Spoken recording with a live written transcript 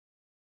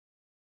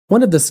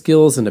One of the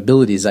skills and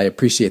abilities I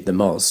appreciate the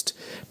most,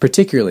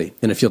 particularly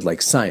in a field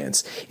like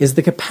science, is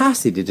the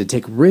capacity to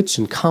take rich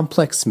and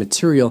complex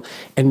material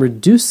and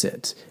reduce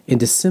it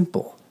into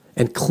simple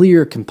and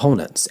clear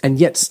components, and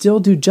yet still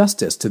do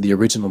justice to the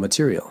original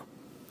material.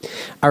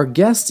 Our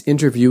guest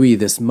interviewee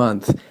this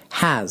month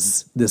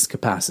has this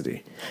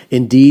capacity.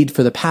 Indeed,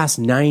 for the past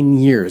 9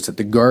 years at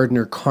the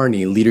Gardner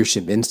Carney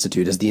Leadership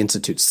Institute as the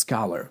Institute's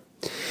scholar,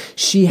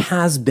 she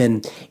has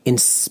been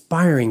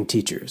inspiring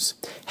teachers,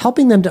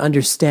 helping them to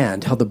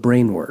understand how the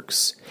brain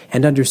works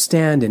and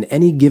understand in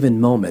any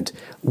given moment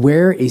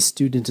where a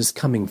student is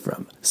coming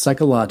from,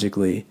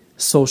 psychologically,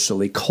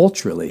 socially,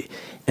 culturally,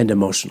 and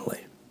emotionally.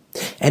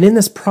 And in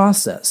this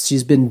process,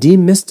 she's been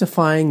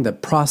demystifying the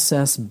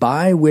process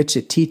by which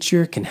a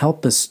teacher can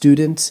help a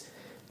student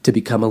to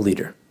become a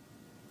leader.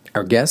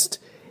 Our guest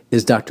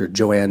is Dr.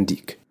 Joanne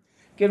Deek.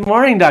 Good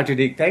morning, Dr.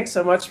 Deek. Thanks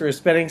so much for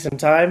spending some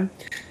time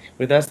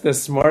with us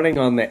this morning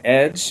on The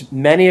Edge.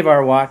 Many of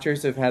our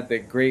watchers have had the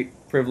great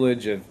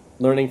privilege of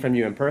learning from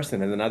you in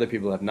person, and then other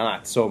people have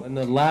not. So in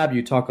the lab,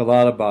 you talk a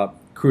lot about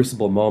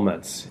crucible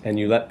moments, and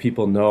you let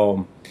people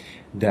know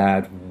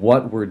that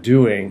what we're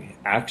doing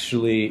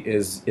actually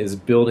is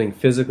building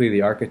physically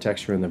the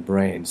architecture in the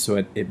brain. So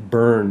it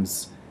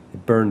burns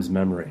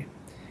memory.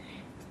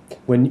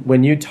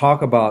 When you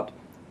talk about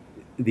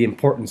the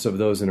importance of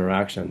those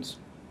interactions,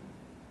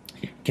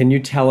 can you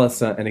tell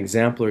us an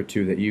example or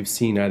two that you've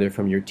seen either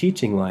from your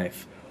teaching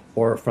life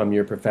or from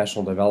your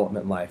professional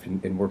development life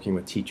in working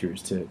with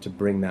teachers to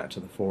bring that to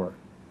the fore?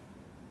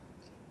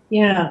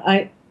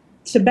 Yeah,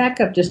 to back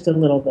up just a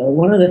little, though,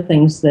 one of the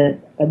things that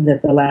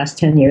the last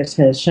 10 years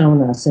has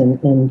shown us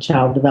in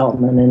child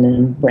development and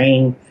in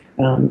brain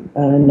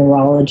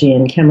neurology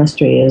and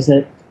chemistry is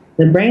that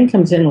the brain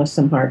comes in with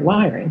some hard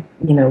wiring.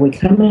 You know, we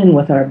come in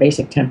with our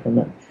basic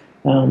temperament,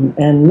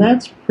 and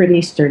that's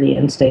pretty sturdy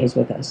and stays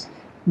with us.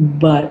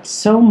 But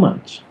so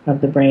much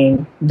of the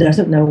brain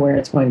doesn't know where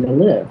it's going to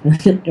live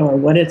or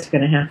what it's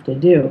going to have to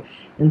do.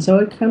 And so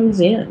it comes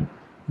in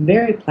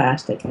very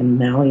plastic and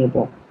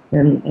malleable.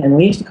 And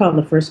we used to call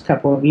the first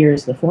couple of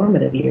years the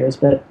formative years,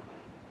 but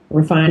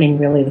we're finding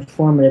really the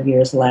formative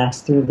years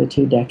last through the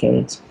 2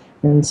 decades.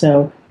 And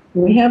so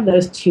we have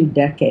those 2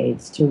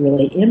 decades to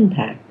really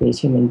impact these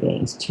human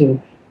beings,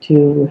 to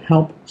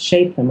help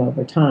shape them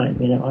over time.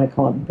 You know, I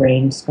call it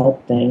brain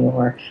sculpting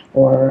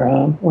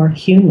or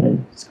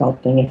human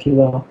sculpting, if you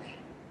will.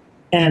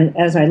 And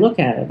as I look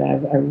at it,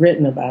 I've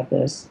written about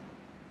this.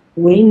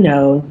 We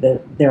know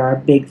that there are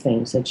big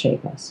things that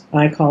shape us.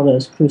 I call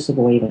those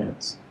crucible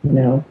events. You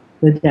know,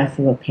 the death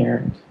of a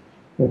parent,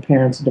 your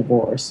parent's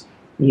divorce,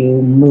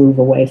 you move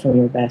away from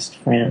your best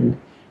friend.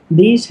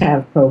 These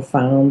have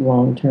profound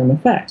long-term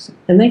effects,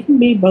 and they can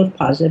be both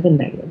positive and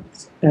negative.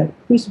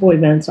 Crucible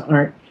events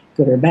aren't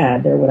good or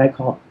bad. They're what I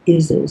call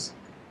ises.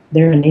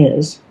 They're an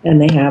is,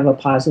 and they have a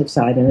positive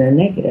side and a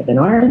negative. And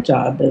our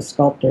job as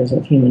sculptors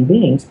of human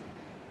beings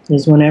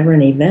is whenever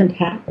an event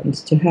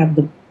happens to have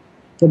the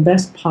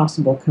best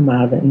possible come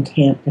out of it and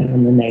tamp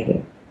down the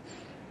negative.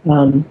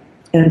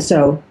 And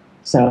so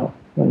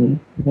when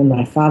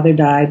my father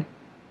died,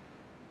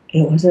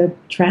 it was a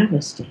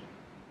travesty.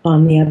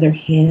 On the other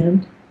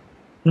hand,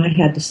 I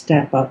had to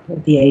step up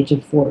at the age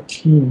of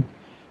 14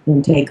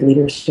 and take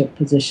leadership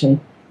position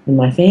in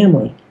my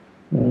family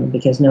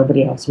because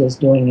nobody else was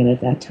doing it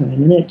at that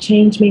time. And it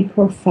changed me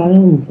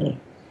profoundly.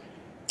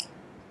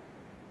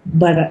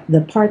 But the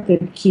part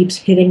that keeps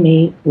hitting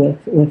me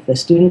with the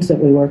students that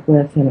we work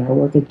with in our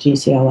work at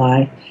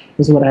GCLI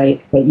is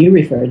what you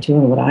referred to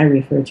and what I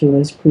refer to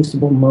as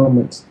crucible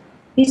moments.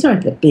 These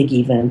aren't the big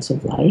events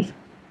of life.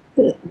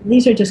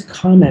 These are just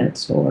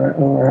comments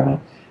or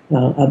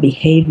a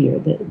behavior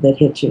that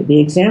hits you.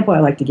 The example I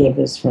like to give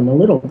is from a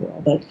little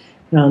girl, but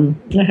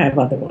I have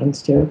other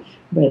ones too.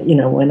 But, you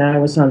know, when I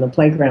was on the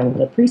playground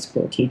with a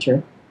preschool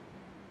teacher,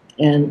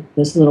 and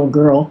this little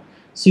girl,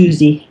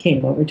 Susie,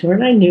 came over to her,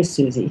 and I knew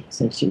Susie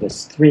since she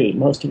was 3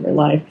 most of her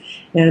life,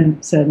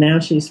 and so now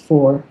she's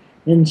 4,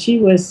 and she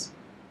was,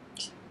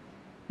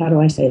 how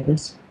do I say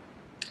this?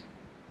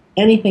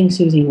 Anything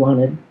Susie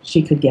wanted,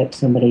 she could get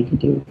somebody to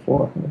do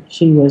for her.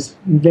 She was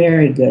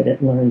very good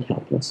at learned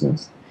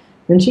helplessness.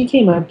 And she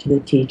came up to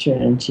the teacher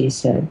and she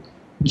said,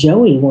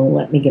 "Joey won't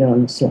let me get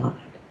on the slide."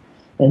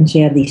 And she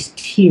had these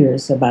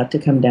tears about to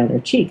come down her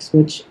cheeks,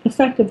 which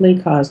effectively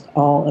caused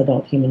all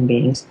adult human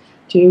beings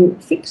to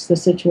fix the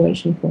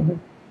situation for her.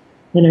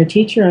 And her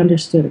teacher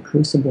understood a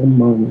crucible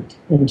moment.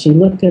 And she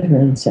looked at her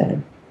and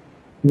said,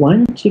 "Why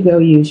don't you go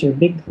use your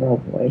big girl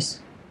voice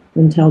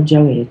and tell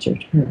Joey it's your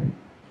turn?"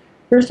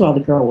 First of all, the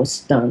girl was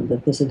stunned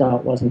that this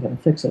adult wasn't going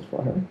to fix it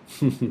for her.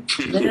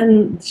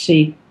 Then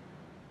she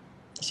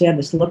had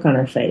this look on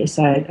her face.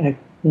 It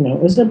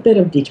was a bit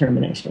of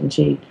determination.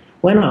 She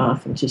went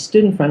off and she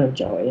stood in front of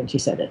Joey and she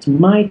said, "It's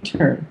my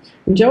turn."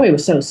 And Joey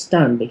was so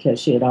stunned because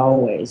she had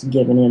always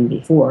given in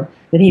before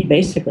that he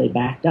basically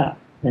backed up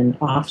and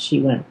off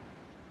she went.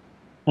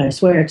 I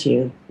swear to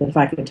you that if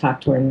I could talk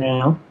to her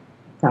now,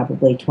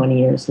 probably 20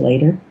 years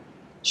later,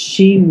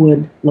 she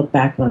would look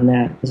back on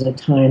that as a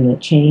time that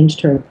changed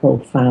her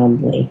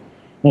profoundly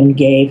and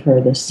gave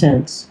her the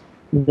sense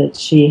that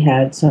she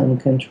had some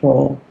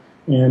control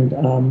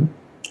and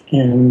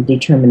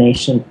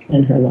determination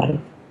in her life.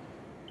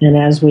 And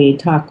as we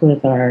talk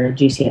with our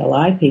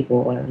GCLI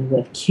people and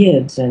with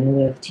kids and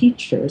with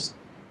teachers,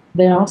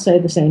 they all say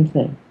the same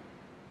thing.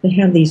 They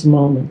have these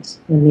moments,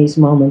 and these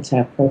moments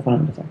have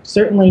profound effects.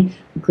 Certainly,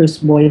 the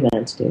Crucible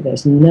events do.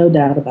 There's no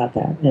doubt about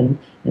that. And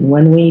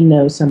when we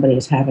know somebody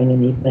is having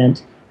an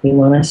event, we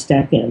want to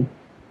step in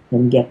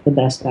and get the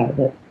best out of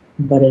it.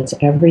 But it's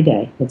every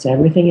day. It's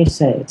everything you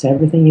say. It's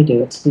everything you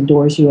do. It's the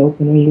doors you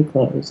open or you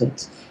close.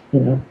 It's,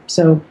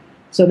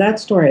 So that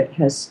story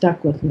has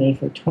stuck with me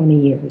for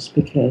 20 years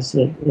because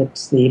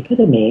it's the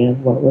epitome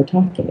of what we're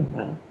talking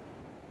about.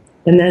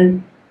 And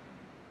then,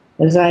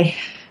 as I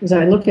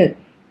look at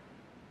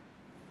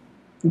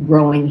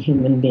growing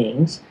human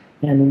beings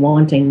and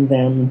wanting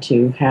them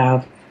to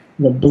have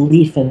the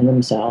belief in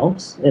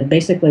themselves, it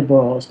basically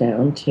boils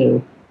down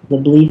to the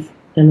belief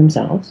in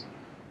themselves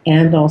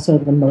and also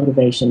the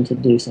motivation to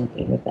do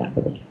something with that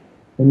belief,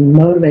 the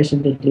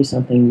motivation to do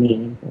something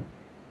meaningful.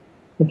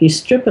 If you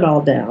strip it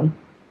all down,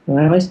 and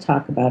I always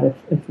talk about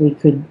if we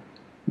could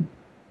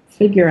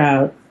figure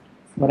out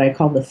what I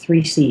call the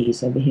 3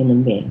 C's of the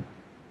human being: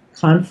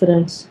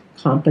 confidence,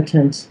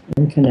 competence,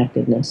 and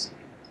connectedness,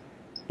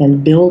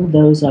 and build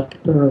those up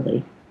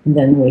early,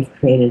 then we've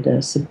created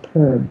a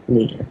superb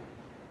leader.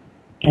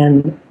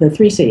 And the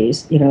 3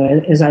 C's,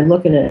 as I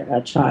look at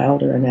a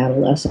child or an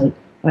adolescent,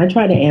 I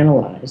try to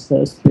analyze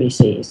those 3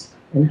 C's.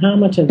 And how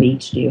much of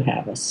each do you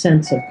have? A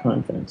sense of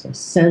confidence, a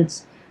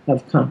sense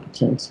of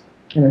competence,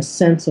 and a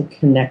sense of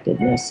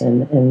connectedness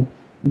and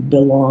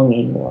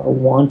belonging or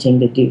wanting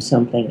to do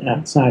something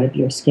outside of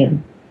your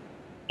skin.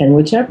 And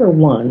whichever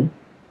one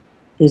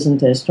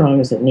isn't as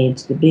strong as it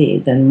needs to be,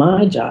 then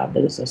my job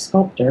as a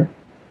sculptor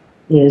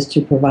is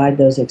to provide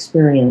those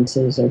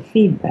experiences or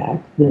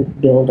feedback that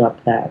build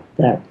up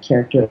that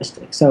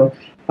characteristic. So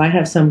if I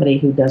have somebody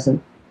who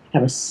doesn't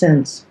have a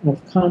sense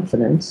of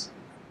confidence,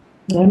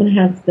 I'm going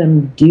to have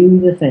them do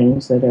the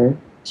things that are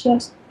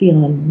just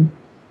beyond them,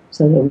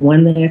 so that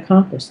when they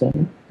accomplish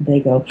them, they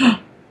go,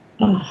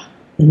 ah,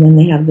 and then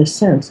they have this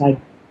sense, I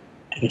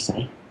guess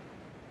I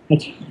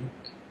can.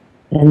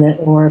 And that,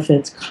 or if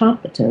it's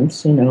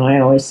competence, I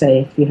always say,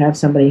 if you have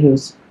somebody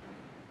who's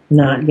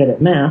not good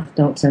at math,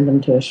 don't send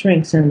them to a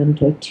shrink, send them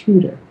to a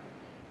tutor.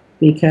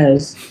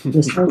 Because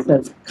the sense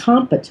of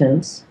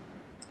competence,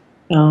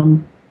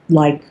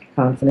 like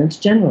confidence,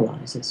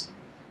 generalizes.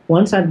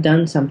 Once I've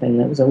done something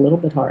that was a little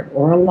bit hard,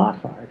 or a lot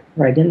hard,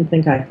 or I didn't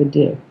think I could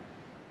do,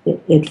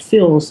 it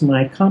fills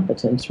my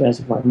competence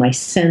reservoir, my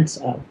sense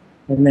of.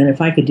 And then if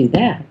I could do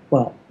that,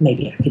 well,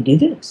 maybe I could do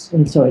this.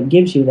 And so it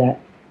gives you that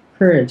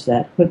courage,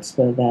 that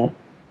chutzpah,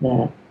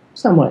 that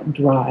somewhat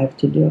drive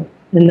to do it.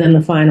 And then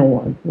the final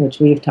one, which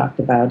we've talked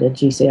about at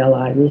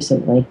GCLI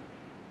recently,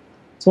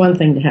 it's one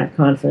thing to have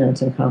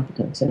confidence and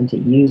competence and to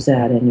use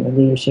that in your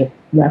leadership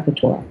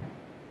repertoire.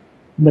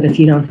 But if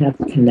you don't have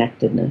the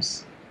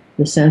connectedness,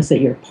 the sense that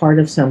you're part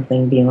of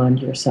something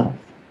beyond yourself,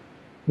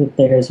 that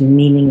there's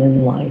meaning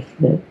in life,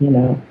 that,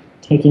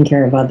 taking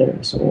care of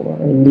others or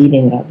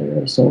leading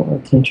others or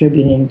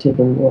contributing to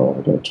the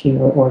world or to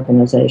your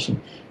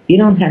organization. If you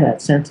don't have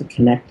that sense of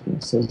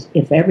connectedness,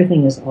 if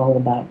everything is all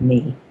about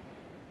me,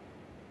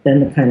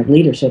 then the kind of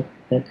leadership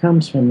that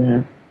comes from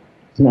that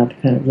is not the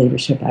kind of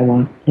leadership I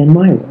want in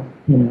my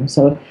role.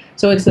 So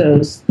it's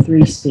those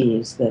 3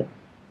 C's that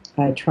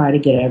I try to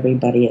get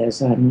everybody,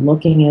 as I'm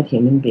looking at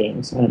human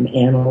beings, I'm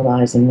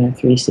analyzing their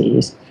 3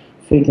 C's,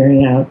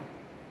 figuring out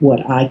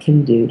what I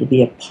can do to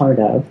be a part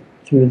of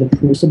through the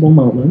crucible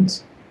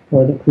moments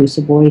or the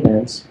crucible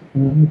events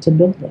to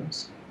build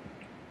those.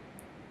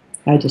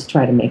 I just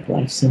try to make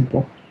life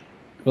simple.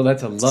 Well,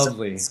 that's a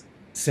lovely,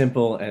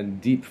 simple,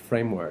 and deep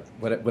framework.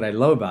 What I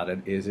love about it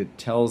is it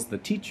tells the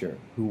teacher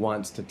who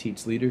wants to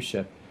teach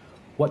leadership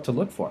what to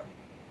look for.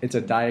 It's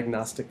a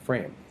diagnostic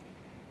frame.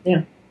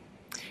 Yeah.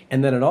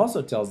 And then it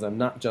also tells them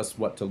not just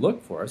what to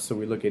look for. So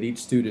we look at each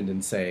student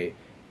and say,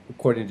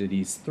 according to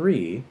these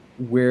 3,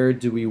 where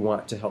do we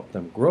want to help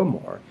them grow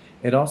more?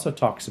 It also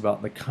talks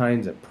about the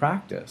kinds of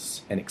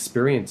practice and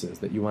experiences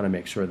that you want to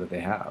make sure that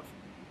they have.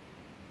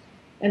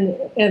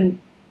 And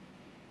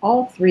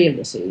all 3 of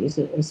the C's,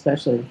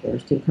 especially the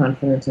first 2,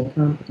 confidence and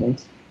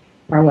competence,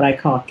 are what I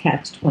call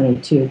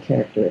catch-22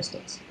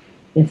 characteristics.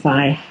 If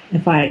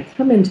I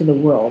come into the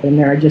world and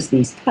there are just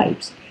these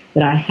types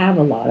that I have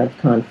a lot of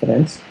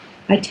confidence,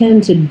 I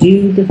tend to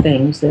do the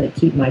things that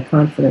keep my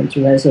confidence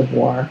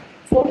reservoir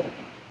full.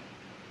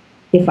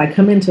 If I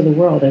come into the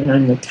world and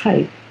I'm the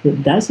type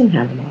that doesn't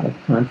have a lot of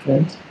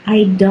confidence,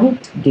 I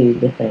don't do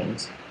the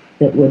things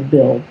that would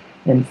build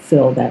and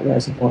fill that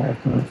reservoir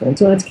of confidence.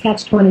 So it's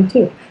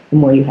catch-22. The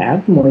more you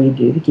have, the more you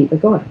do to keep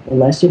it going. The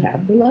less you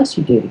have, the less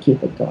you do to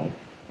keep it going.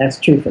 That's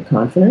true for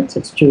confidence,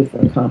 it's true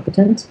for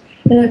competence,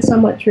 and it's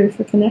somewhat true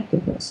for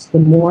connectedness. The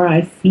more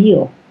I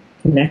feel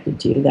connected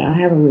to you, that I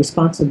have a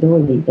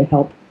responsibility to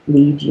help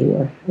lead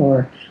you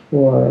or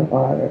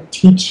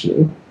teach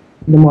you,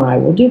 the more I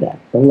will do that.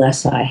 The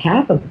less I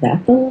have of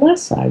that, the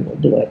less I will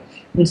do it.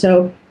 And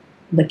so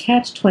the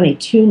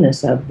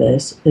catch-22-ness of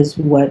this is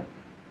what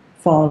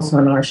falls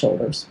on our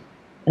shoulders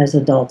as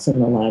adults in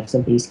the lives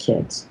of these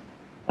kids.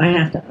 I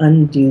have to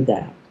undo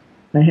that.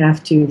 I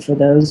have to, for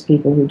those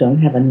people who don't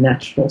have a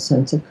natural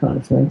sense of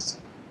confidence,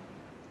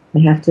 I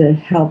have to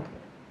help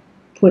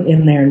put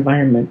in their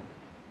environment,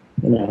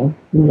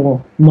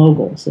 little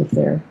moguls if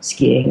they're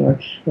skiing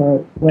or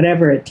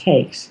whatever it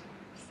takes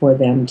for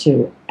them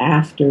to,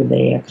 after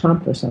they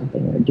accomplish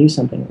something or do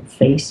something or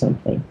face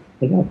something,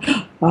 they go,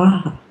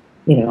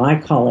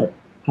 I call it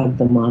hug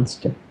the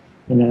monster.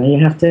 You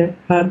have to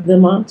hug the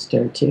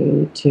monster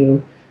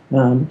to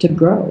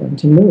grow and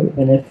to move.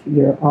 And if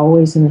you're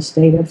always in a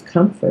state of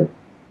comfort,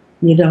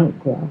 you don't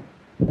grow.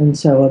 And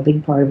so a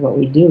big part of what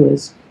we do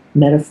is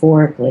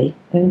metaphorically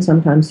and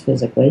sometimes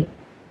physically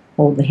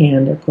hold the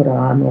hand or put our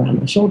arm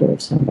around the shoulder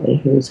of somebody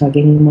who's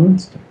hugging the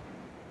monster.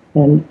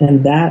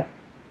 And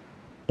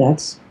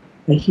that's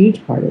a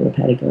huge part of the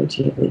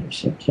pedagogy of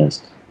leadership,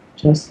 just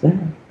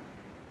that.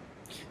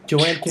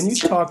 Joanne, can you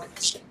talk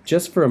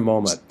just for a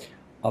moment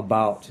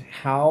about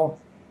how,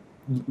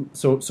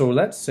 so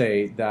let's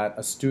say that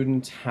a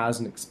student has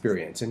an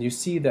experience, and you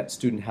see that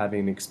student having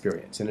an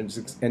experience, and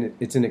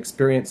it's an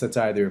experience that's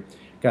either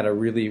got a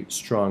really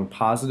strong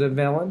positive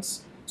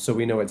valence, so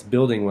we know it's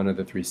building one of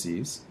the 3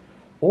 C's,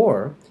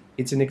 or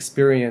it's an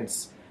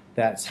experience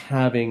that's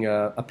having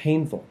a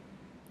painful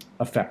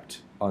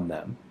effect on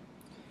them.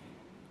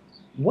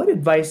 What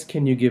advice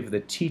can you give the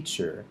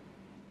teacher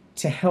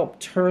to help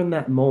turn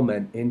that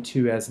moment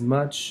into as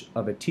much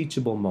of a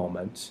teachable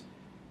moment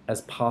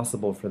as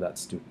possible for that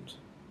student?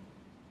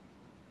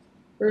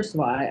 First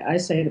of all, I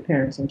say to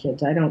parents and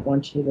kids, I don't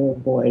want you to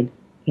avoid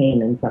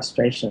pain and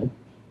frustration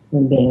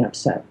and being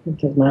upset,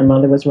 because my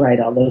mother was right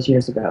all those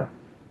years ago.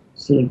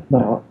 It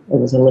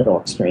was a little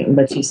extreme,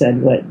 but she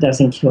said, what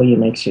doesn't kill you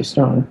makes you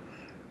strong.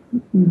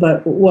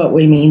 But what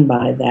we mean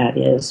by that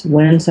is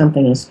when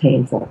something is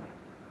painful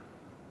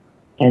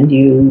and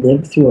you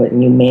live through it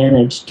and you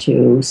manage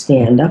to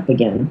stand up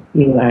again,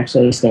 you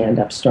actually stand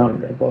up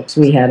stronger. Books.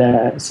 We had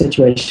a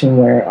situation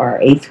where our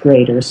 8th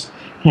graders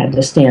had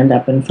to stand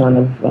up in front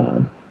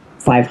of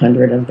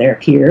 500 of their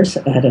peers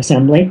at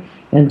assembly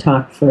and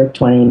talk for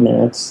 20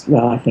 minutes,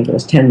 I think it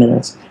was 10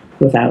 minutes,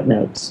 without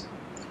notes.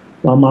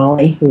 Well,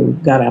 Molly, who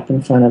got up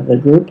in front of the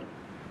group,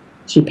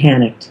 she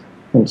panicked,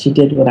 and she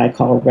did what I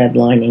call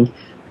redlining.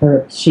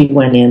 She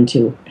went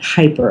into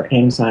hyper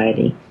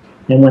anxiety.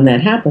 And when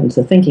that happens,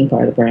 the thinking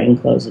part of the brain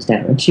closes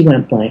down, and she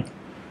went blank.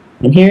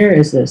 And here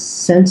is this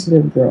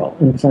sensitive girl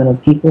in front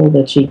of people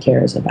that she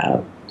cares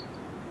about,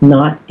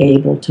 not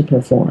able to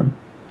perform.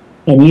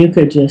 And you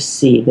could just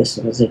see this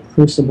was a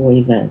crucible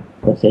event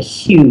with a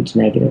huge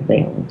negative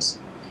valence.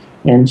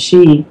 And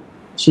she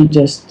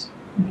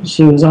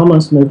was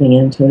almost moving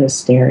into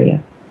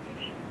hysteria.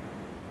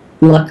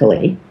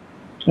 Luckily,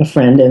 a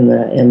friend in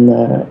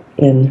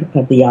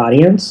the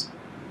audience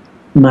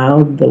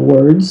mouthed the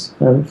words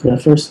of the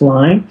first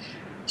line.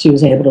 She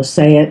was able to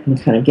say it and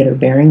kind of get her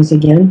bearings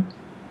again,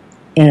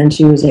 and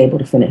she was able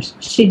to finish.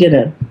 She did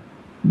a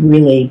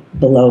really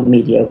below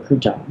mediocre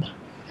job.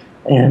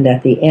 And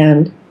at the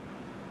end,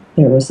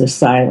 there was this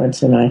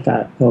silence, and I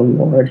thought, oh,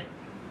 Lord.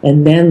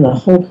 And then the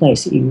whole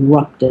place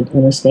erupted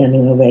in a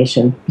standing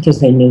ovation because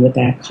they knew what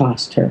that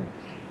cost her.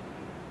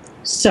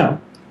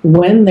 So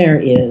when there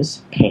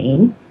is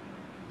pain,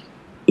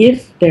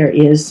 if there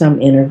is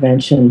some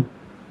intervention,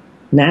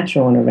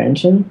 natural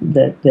intervention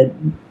that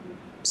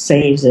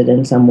saves it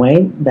in some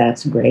way,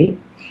 that's great.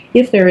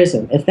 If there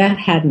isn't, if that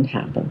hadn't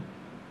happened,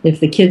 if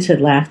the kids had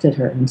laughed at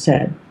her and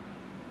said,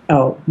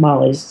 oh,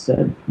 Molly's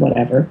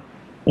whatever,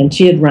 and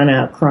she had run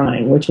out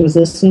crying, which was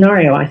a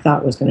scenario I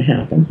thought was going to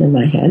happen in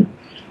my head,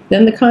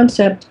 then the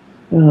concept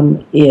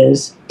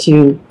is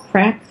to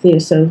crack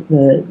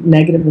the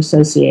negative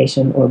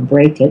association or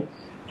break it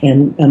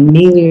and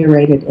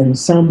ameliorate it in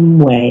some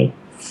way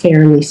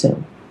fairly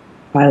soon.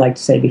 I like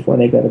to say before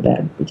they go to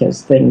bed,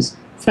 because things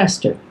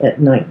fester at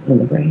night in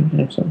the brain,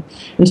 actually.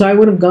 And so I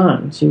would have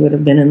gone. She would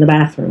have been in the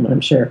bathroom, I'm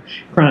sure,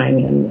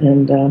 crying,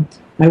 and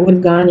I would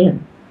have gone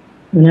in.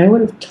 And I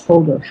would have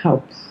told her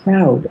how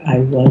proud I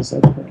was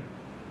of her,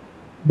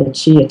 that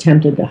she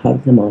attempted to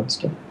hug the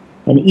monster.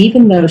 And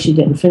even though she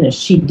didn't finish,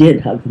 she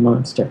did hug the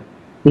monster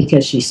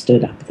because she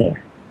stood up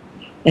there.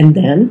 And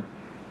then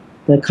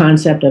the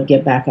concept of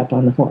get back up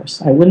on the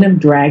horse. I wouldn't have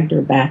dragged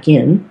her back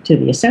in to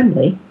the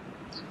assembly,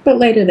 but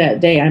later that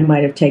day I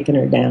might have taken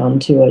her down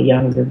to a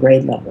younger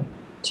grade level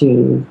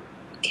to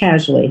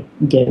casually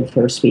give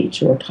her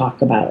speech or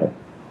talk about it.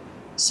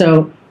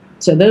 So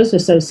those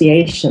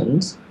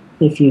associations,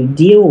 if you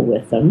deal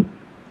with them,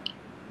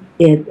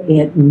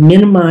 it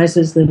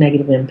minimizes the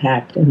negative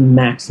impact and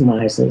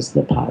maximizes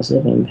the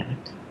positive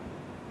impact.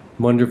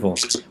 Wonderful.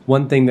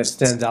 One thing that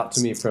stands out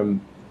to me from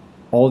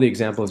all the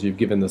examples you've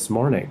given this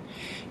morning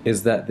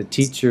is that the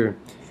teacher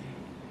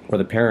or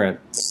the parent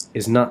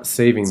is not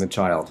saving the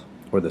child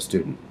or the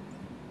student.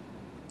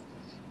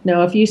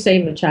 No, if you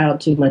save a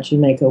child too much, you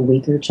make a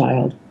weaker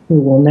child who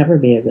will never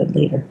be a good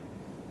leader.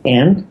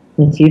 And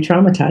If you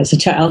traumatize a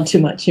child too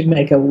much, you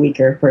make a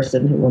weaker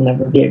person who will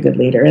never be a good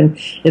leader. And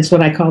it's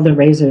what I call the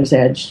razor's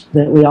edge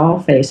that we all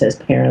face as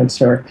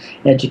parents or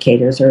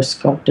educators or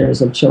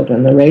sculptors of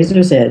children. The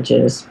razor's edge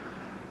is,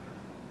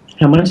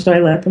 how much do I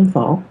let them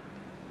fall?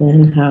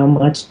 And how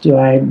much do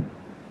I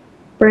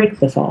break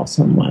the fall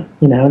somewhat?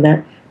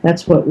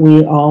 That's what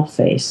we all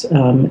face.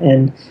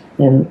 And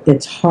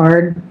it's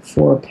hard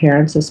for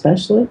parents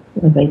especially.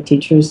 I think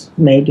teachers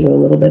may do a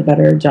little bit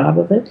better job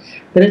of it,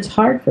 but it's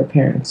hard for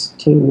parents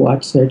to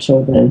watch their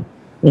children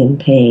in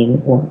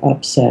pain or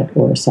upset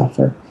or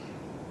suffer.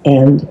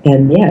 And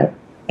yet,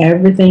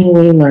 everything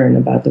we learn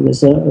about the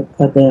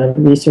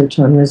research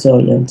on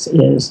resilience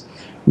is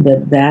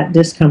that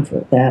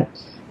discomfort, that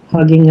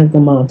hugging of the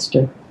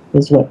monster,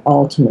 is what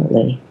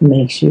ultimately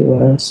makes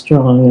you a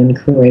strong and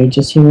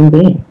courageous human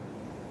being.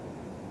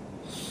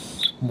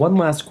 One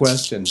last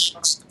question,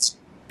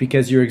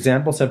 because your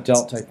examples have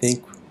dealt, I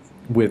think,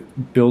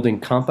 with building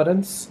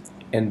competence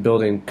and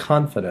building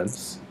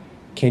confidence.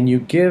 Can you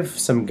give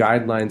some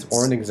guidelines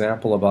or an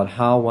example about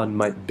how one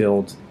might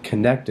build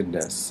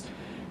connectedness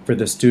for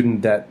the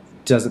student that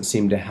doesn't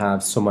seem to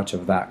have so much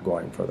of that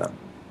going for them?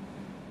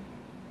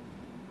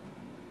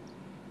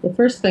 The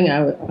first thing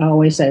I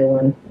always say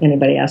when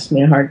anybody asks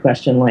me a hard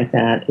question like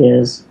that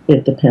is,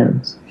 it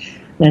depends.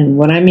 And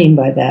what I mean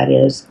by that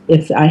is,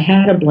 if I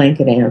had a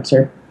blanket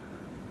answer,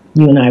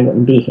 you and I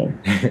wouldn't be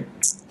here.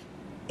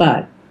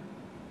 But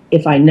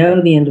if I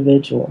know the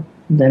individual,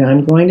 then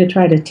I'm going to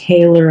try to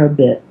tailor a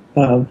bit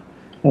of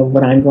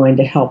what I'm going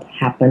to help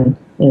happen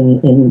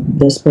in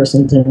this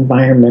person's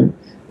environment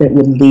that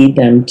would lead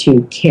them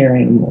to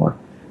caring more.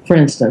 For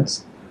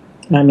instance,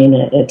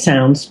 it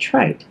sounds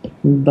trite,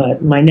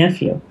 but my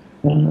nephew,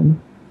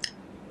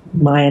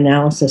 my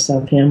analysis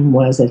of him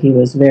was that he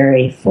was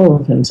very full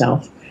of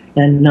himself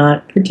and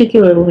not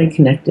particularly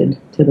connected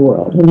to the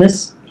world. And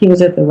he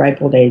was at the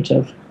ripe old age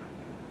of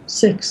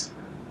 6.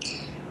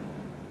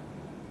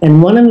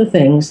 And one of the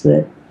things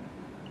that,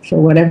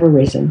 for whatever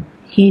reason,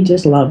 he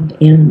just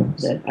loved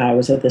animals. That I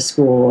was at the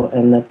school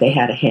and that they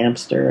had a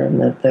hamster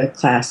and that the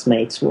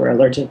classmates were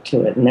allergic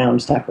to it, and now I'm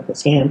stuck with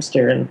this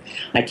hamster and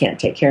I can't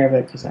take care of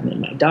it because I'm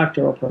in my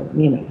doctoral program,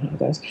 you know how it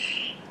goes.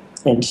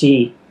 And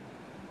she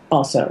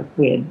also,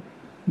 we had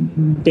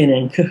been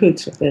in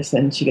cahoots with this,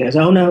 and she goes,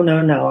 oh,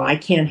 no, I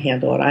can't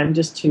handle it. I'm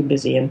just too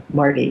busy. And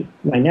Marty,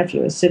 my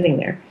nephew, is sitting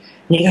there.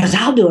 And he goes,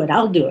 I'll do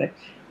it.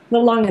 The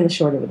long and the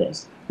short of it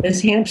is,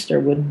 this hamster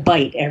would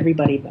bite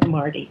everybody but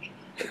Marty.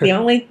 The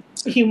only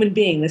human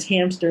being this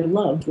hamster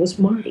loved was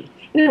Marty.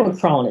 And it would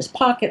crawl in his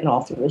pocket and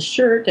all through his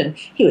shirt, and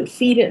he would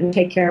feed it and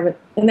take care of it.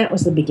 And that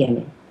was the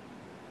beginning.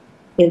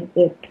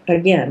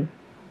 Again,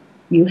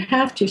 you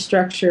have to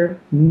structure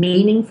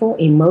meaningful,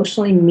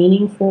 emotionally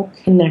meaningful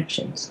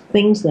connections,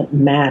 things that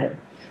matter.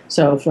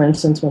 So, for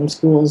instance, when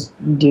schools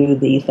do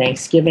the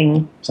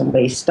Thanksgiving,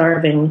 somebody's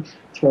starving,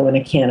 throw in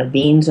a can of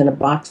beans in a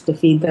box to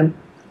feed them,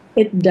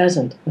 it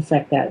doesn't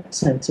affect that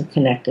sense of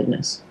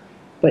connectedness.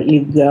 But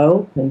you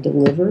go and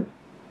deliver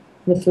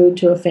the food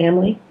to a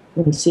family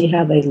and see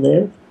how they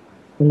live,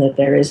 and that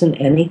there isn't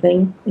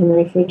anything in the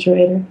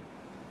refrigerator,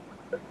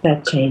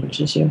 that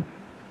changes you.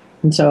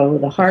 And so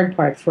the hard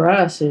part for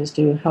us is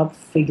to help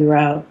figure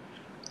out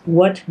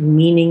what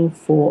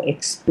meaningful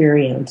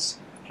experience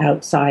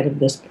outside of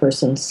this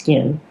person's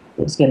skin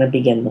is going to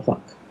begin the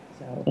hook.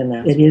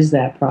 And it is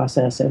that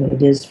process, and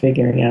it is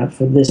figuring out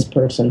for this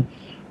person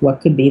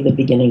what could be the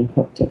beginning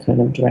hook to kind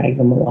of drag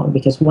them along.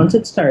 Because once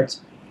it starts,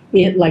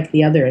 it, like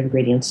the other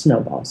ingredients,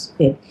 snowballs.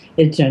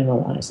 It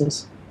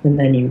generalizes, and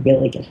then you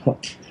really get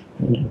hooked.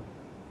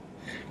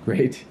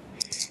 Great.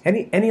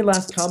 Any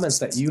last comments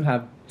that you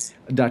have,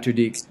 Dr.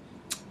 Deek,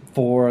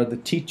 for the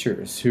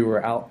teachers who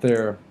are out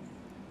there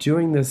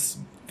doing this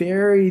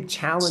very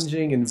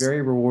challenging and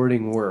very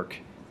rewarding work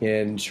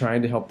in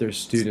trying to help their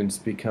students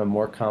become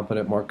more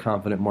competent, more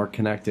confident, more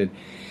connected,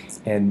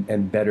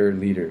 and better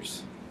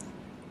leaders?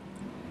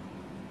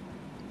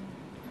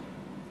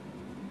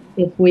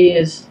 If we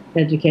as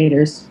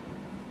educators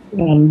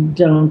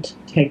don't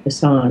take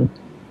this on,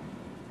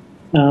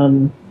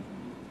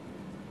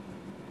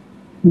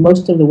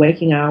 most of the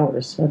waking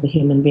hours of a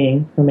human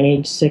being from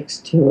age 6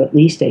 to at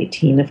least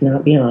 18, if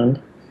not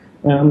beyond,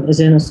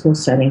 is in a school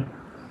setting.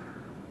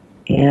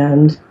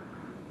 And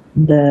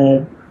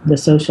the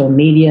social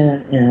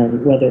media,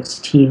 and whether it's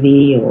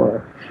TV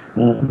or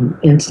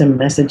instant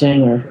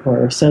messaging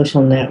or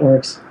social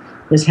networks,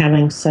 is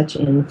having such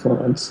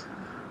influence.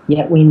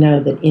 Yet we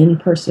know that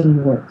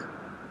in-person work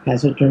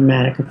has a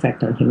dramatic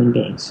effect on human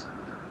beings.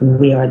 And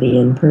we are the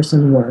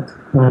in-person work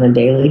on a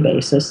daily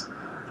basis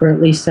for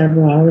at least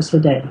several hours a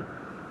day.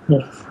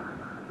 If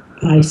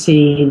I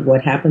see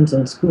what happens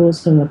in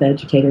schools and with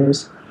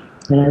educators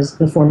as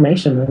the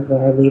formation of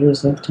our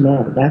leaders of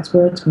tomorrow, that's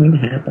where it's going to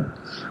happen.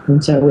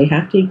 And so we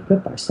have to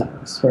equip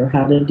ourselves for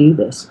how to do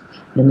this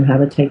and how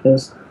to take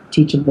those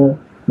teachable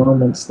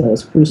moments,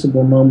 those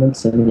crucible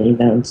moments and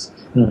events.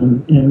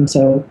 And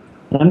so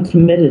I'm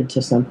committed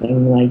to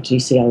something like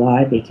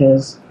GCLI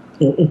because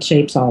it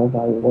shapes all of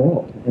our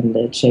world, and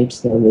it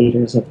shapes the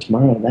leaders of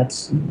tomorrow.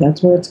 That's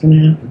where it's going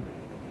to happen.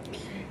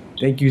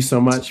 Thank you so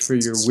much for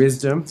your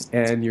wisdom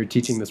and your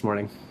teaching this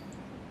morning.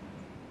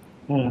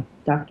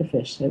 Dr.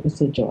 Fish, it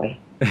was a joy.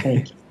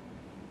 Thank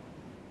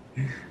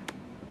you.